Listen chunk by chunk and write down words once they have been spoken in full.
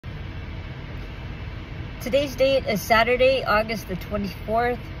Today's date is Saturday, August the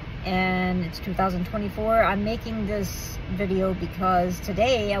 24th, and it's 2024. I'm making this video because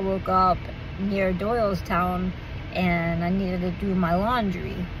today I woke up near Doylestown and I needed to do my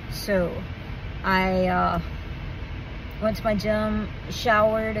laundry. So I went to my gym,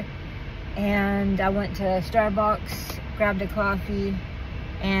 showered, and I went to Starbucks, grabbed a coffee,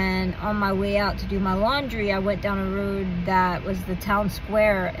 and on my way out to do my laundry, I went down a road that was the town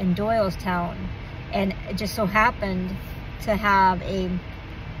square in Doylestown. And it just so happened to have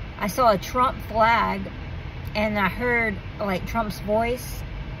I saw a Trump flag, and I heard like Trump's voice,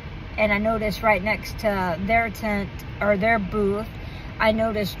 and I noticed right next to their tent, or their booth, I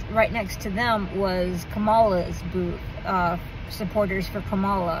noticed right next to them was Kamala's booth, supporters for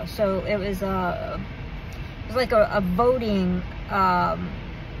Kamala. So it was like a voting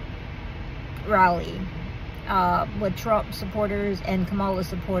rally with Trump supporters and Kamala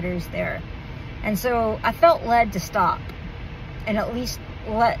supporters there. And so I felt led to stop and at least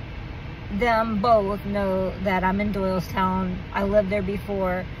let them both know that I'm in Doylestown. I lived there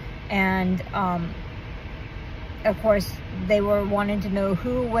before, and of course they were wanting to know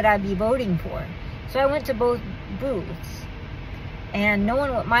who would I be voting for. So I went to both booths, and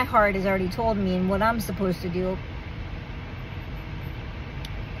knowing what my heart has already told me and what I'm supposed to do,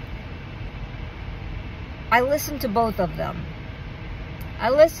 I listened to both of them. I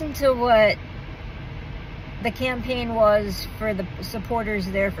listened to what the campaign was for the supporters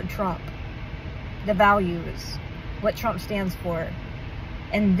there for Trump, the values, what Trump stands for,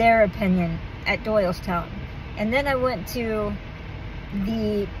 and their opinion at Doylestown. And then I went to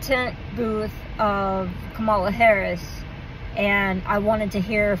the tent booth of Kamala Harris, and I wanted to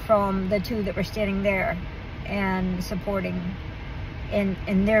hear from the two that were standing there and supporting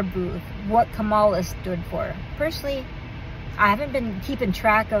in their booth what Kamala stood for. Personally, I haven't been keeping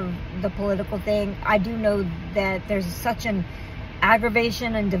track of the political thing. I do know that there's such an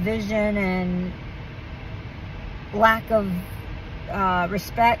aggravation and division and lack of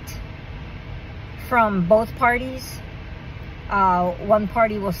respect from both parties. One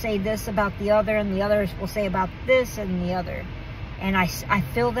party will say this about the other, and the others will say about this and the other. And I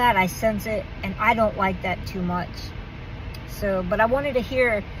feel that, I sense it, and I don't like that too much. So, but I wanted to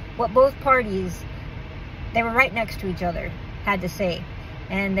hear what both parties, they were right next to each other, had to say.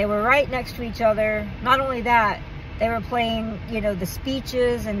 And they were right next to each other. Not only that, they were playing, the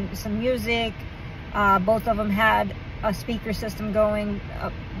speeches and some music. Both of them had a speaker system going.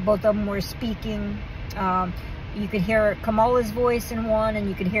 Both of them were speaking. You could hear Kamala's voice in one, and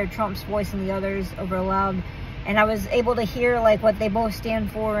you could hear Trump's voice in the others over loud. And I was able to hear like what they both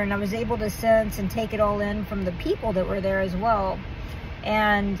stand for, and I was able to sense and take it all in from the people that were there as well.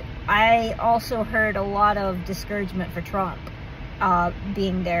 And I also heard a lot of discouragement for Trump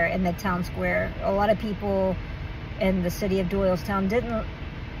being there in the town square. A lot of people in the city of Doylestown didn't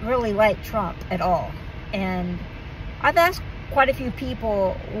really like Trump at all. And I've asked quite a few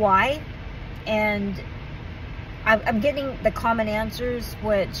people why, and I'm getting the common answers,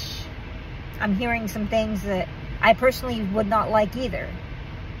 which I'm hearing some things that I personally would not like either.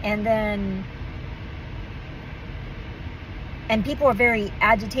 And people are very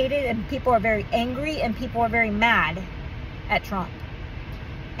agitated, and people are very angry, and people are very mad at Trump.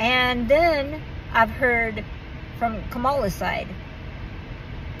 And then I've heard from Kamala's side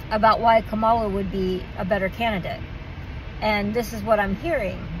about why Kamala would be a better candidate. And this is what I'm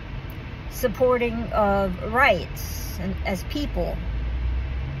hearing: supporting of rights and as people.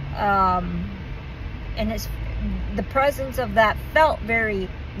 And the presence of that felt very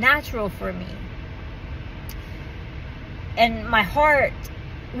natural for me. And my heart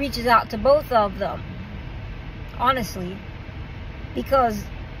reaches out to both of them, honestly, because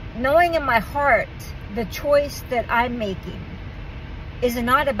knowing in my heart the choice that I'm making is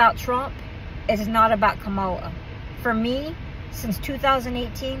not about Trump, it is not about Kamala. For me, since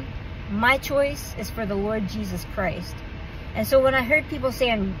 2018, my choice is for the Lord Jesus Christ. And so when I heard people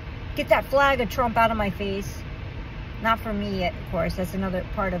saying, get that flag of Trump out of my face, not for me yet, of course, that's another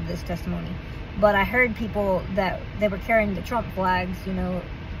part of this testimony. But I heard people that they were carrying the Trump flags,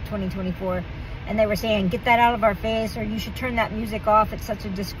 2024, and they were saying, get that out of our face, or you should turn that music off. It's such a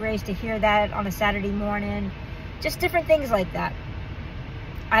disgrace to hear that on a Saturday morning. Just different things like that.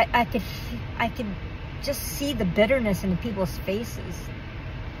 I could just see the bitterness in people's faces.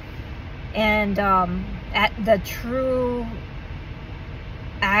 And at the true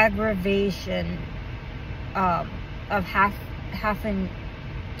aggravation of having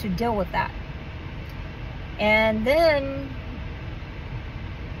to deal with that. And then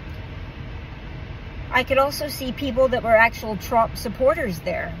I could also see people that were actual Trump supporters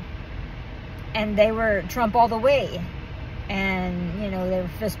there. and they were Trump all the way. And, you know, they were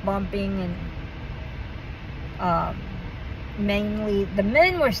fist bumping, and mainly the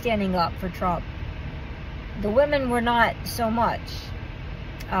men were standing up for Trump. The women were not so much.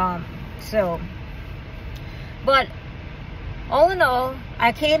 But all in all,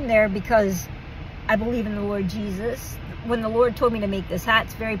 I came there because I believe in the Lord Jesus. When the Lord told me to make this hat,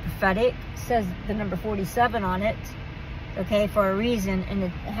 it's very prophetic. It says the number 47 on it, okay, for a reason. And it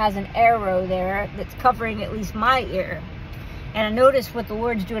has an arrow there that's covering at least my ear. And I noticed what the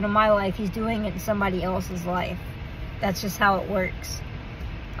Lord's doing in my life, He's doing it in somebody else's life. That's just how it works.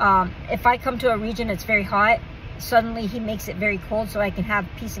 If I come to a region that's very hot, suddenly He makes it very cold so I can have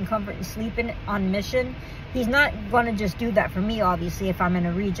peace and comfort and sleep in it on mission. He's not going to just do that for me, obviously, if I'm in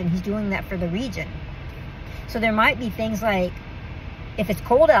a region. He's doing that for the region. So there might be things like, if it's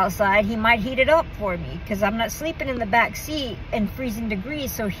cold outside, He might heat it up for me, because I'm not sleeping in the back seat in freezing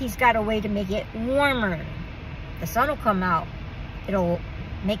degrees, so He's got a way to make it warmer. The sun will come out. It'll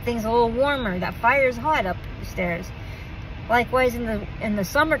make things a little warmer. That fire is hot upstairs. Likewise, in the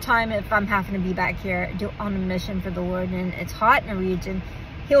summertime, if I'm having to be back here on a mission for the Lord and it's hot in a region,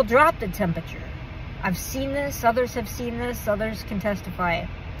 He'll drop the temperature. I've seen this. Others have seen this. Others can testify,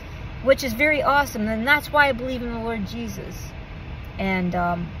 which is very awesome. And that's why I believe in the Lord Jesus. And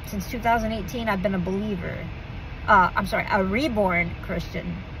since 2018, I've been a believer. A reborn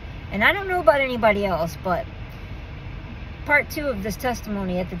Christian. And I don't know about anybody else, but part 2 of this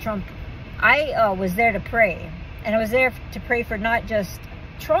testimony at the Trump, I was there to pray. And I was there to pray for not just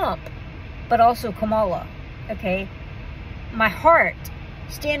Trump, but also Kamala, okay? My heart,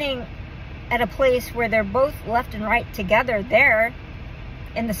 standing at a place where they're both left and right together there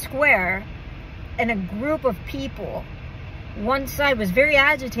in the square, and a group of people. One side was very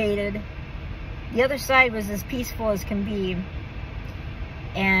agitated. The other side was as peaceful as can be.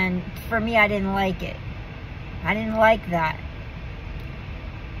 And for me, I didn't like it. I didn't like that.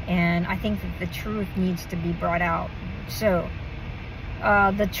 And I think that the truth needs to be brought out. So,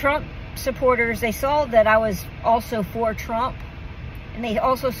 the Trump supporters, they saw that I was also for Trump. And they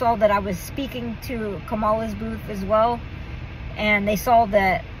also saw that I was speaking to Kamala's booth as well. And they saw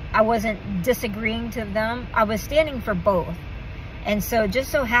that I wasn't disagreeing to them. I was standing for both. And so,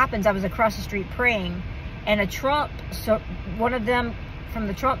 just so happens, I was across the street praying. And one of them from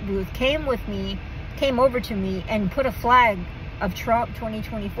the Trump booth came over to me and put a flag of Trump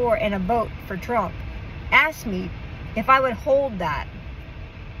 2024 and a vote for Trump. Asked me if I would hold that.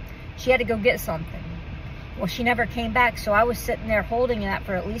 She had to go get something. Well, she never came back, so I was sitting there holding that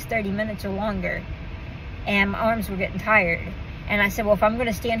for at least 30 minutes or longer. And my arms were getting tired. And I said, well, if I'm going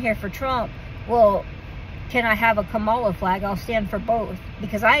to stand here for Trump, well, can I have a Kamala flag? I'll stand for both.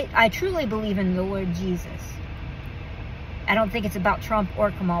 Because I truly believe in the Lord Jesus. I don't think it's about Trump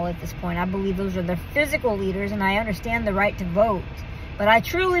or Kamala at this point. I believe those are the physical leaders, and I understand the right to vote. But I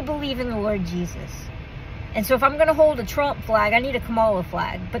truly believe in the Lord Jesus. And so if I'm going to hold a Trump flag, I need a Kamala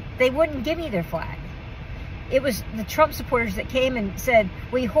flag. But they wouldn't give me their flag. It was the Trump supporters that came and said,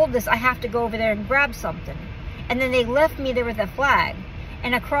 will you hold this? I have to go over there and grab something. And then they left me there with a flag.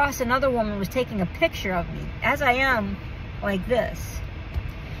 And across, another woman was taking a picture of me, as I am, like this.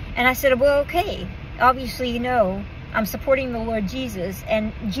 And I said, well, okay. Obviously, you know, I'm supporting the Lord Jesus,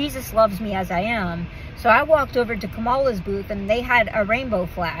 and Jesus loves me as I am. So I walked over to Kamala's booth, and they had a rainbow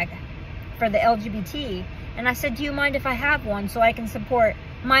flag for the LGBT. And I said, do you mind if I have one so I can support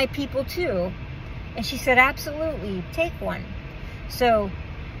my people too? And she said, absolutely, take one. So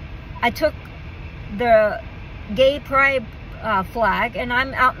I took the gay pride flag, and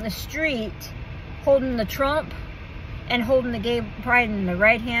I'm out in the street holding the Trump and holding the gay pride in the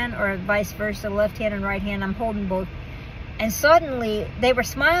right hand, or vice versa, left hand and right hand. I'm holding both. And suddenly, they were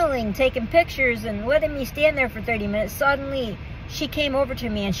smiling, taking pictures, and letting me stand there for 30 minutes. Suddenly, she came over to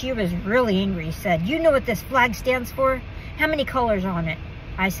me, and she was really angry. She said, you know what this flag stands for? How many colors on it?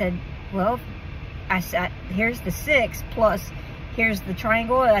 I said, well, here's the 6, plus here's the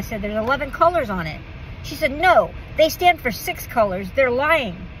triangle. I said, there's 11 colors on it. She said, no, they stand for 6 colors. They're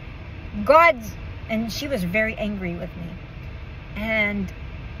lying. And she was very angry with me. And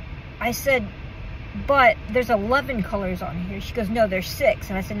I said, but there's 11 colors on here. She goes, no, there's 6.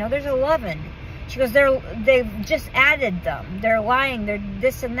 And I said, no, there's 11. She goes, they've just added them. They're lying. They're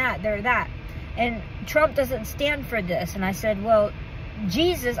this and that. They're that. And Trump doesn't stand for this. And I said, well,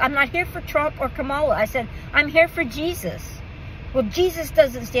 Jesus, I'm not here for Trump or Kamala. I said, I'm here for Jesus. Well, Jesus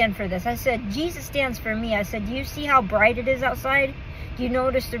doesn't stand for this. I said, Jesus stands for me. I said, do you see how bright it is outside? Do you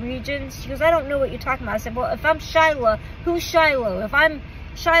notice the regions? She goes, I don't know what you're talking about. I said, well, if I'm Shiloh, who's Shiloh? If I'm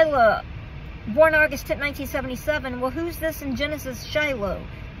Shiloh, born August 10, 1977, well, who's this in Genesis, Shiloh?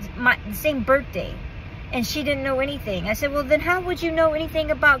 the same birthday. And she didn't know anything. I said, well, then how would you know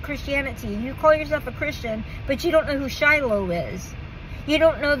anything about Christianity? You call yourself a Christian, but you don't know who Shiloh is. You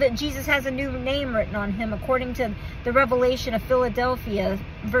don't know that Jesus has a new name written on him according to the Revelation of Philadelphia,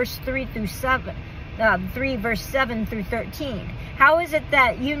 verse 3 through 7. 3 verse 7 through 13. How is it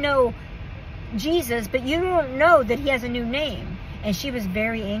that you know Jesus, but you don't know that he has a new name? And she was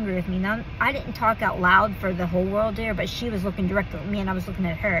very angry with me. Now, I didn't talk out loud for the whole world there, but she was looking directly at me and I was looking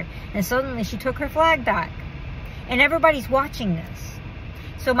at her. And suddenly she took her flag back. And everybody's watching this.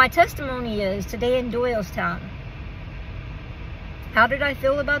 So my testimony is today in Doylestown. How did I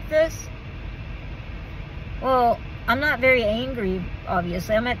feel about this? Well, I'm not very angry,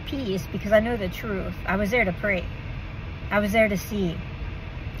 obviously. I'm at peace because I know the truth. I was there to pray. I was there to see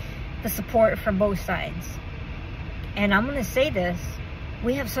the support from both sides. And I'm going to say this.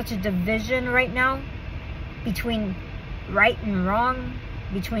 We have such a division right now between right and wrong,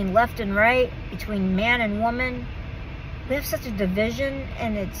 between left and right, between man and woman. We have such a division,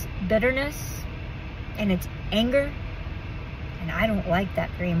 and it's bitterness and it's anger. And I don't like that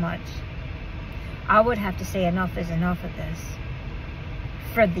very much. I would have to say enough is enough of this.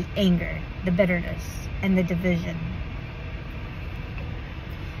 For the anger, the bitterness, and the division.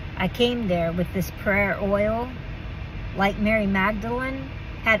 I came there with this prayer oil, like Mary Magdalene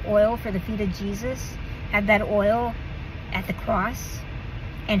had oil for the feet of Jesus, had that oil at the cross,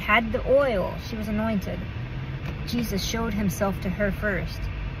 and had the oil. She was anointed. Jesus showed himself to her first.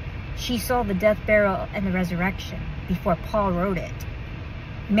 She saw the death, burial, and the resurrection before Paul wrote it.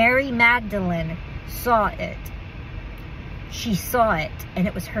 Mary Magdalene saw it. She saw it, and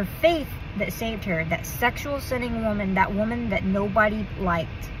it was her faith that saved her. That sexual sinning woman, that woman that nobody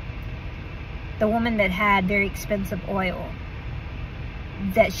liked, the woman that had very expensive oil,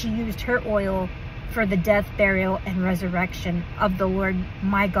 that she used her oil for the death, burial, and resurrection of the Lord,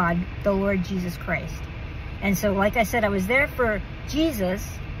 my God, the Lord Jesus Christ. And so, like I said, I was there for Jesus,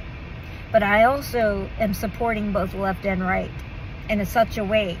 but I also am supporting both left and right in such a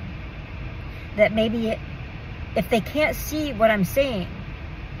way that maybe if they can't see what I'm saying,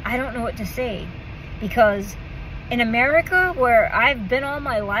 I don't know what to say. Because in America, where I've been all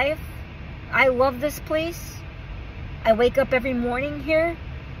my life, I love this place. I wake up every morning here.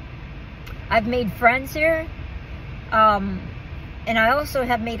 I've made friends here. And I also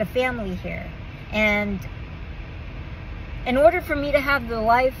have made a family here. And in order for me to have the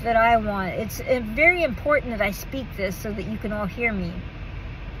life that I want, it's very important that I speak this so that you can all hear me.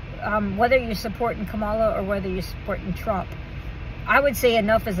 Whether you're supporting Kamala or whether you're supporting Trump, I would say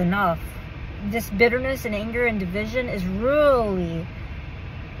enough is enough. This bitterness and anger and division is really,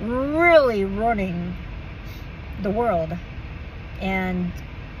 really running the world. And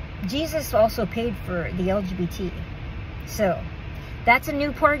Jesus also paid for the LGBT. So that's a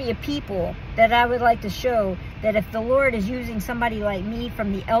new party of people that I would like to show that if the Lord is using somebody like me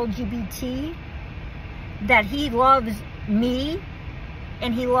from the LGBT, that he loves me,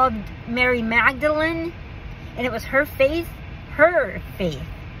 and he loved Mary Magdalene, and it was her faith,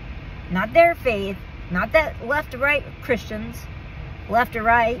 not their faith, not that left or right Christians, left or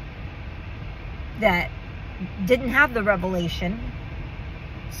right, that didn't have the revelation.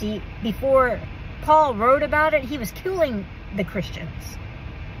 See, before Paul wrote about it, he was killing the Christians.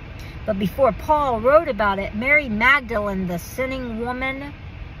 But before Paul wrote about it, Mary Magdalene, the sinning woman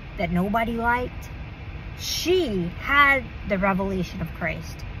that nobody liked, she had the revelation of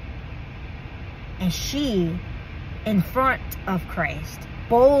Christ. And she, in front of Christ,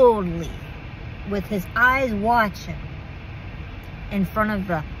 boldly, with his eyes watching, in front of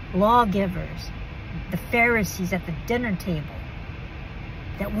the lawgivers, the Pharisees at the dinner table,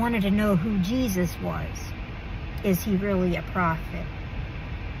 that wanted to know who Jesus was. Is he really a prophet?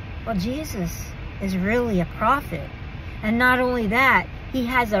 Well, Jesus is really a prophet. And not only that, he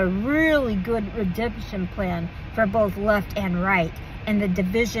has a really good redemption plan for both left and right and the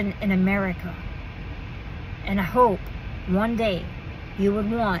division in America. And I hope one day you would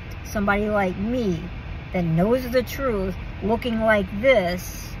want somebody like me that knows the truth, looking like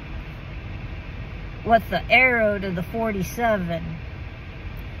this, with the arrow to the 47.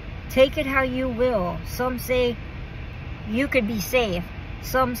 Take it how you will. Some say you could be safe.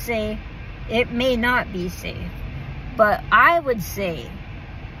 Some say it may not be safe. But I would say,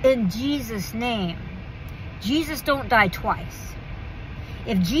 in Jesus' name, Jesus don't die twice.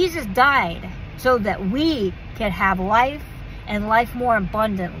 If Jesus died so that we could have life and life more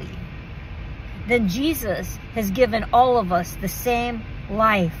abundantly, then Jesus has given all of us the same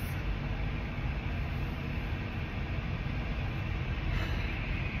life.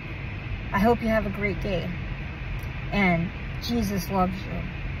 I hope you have a great day. And Jesus loves you.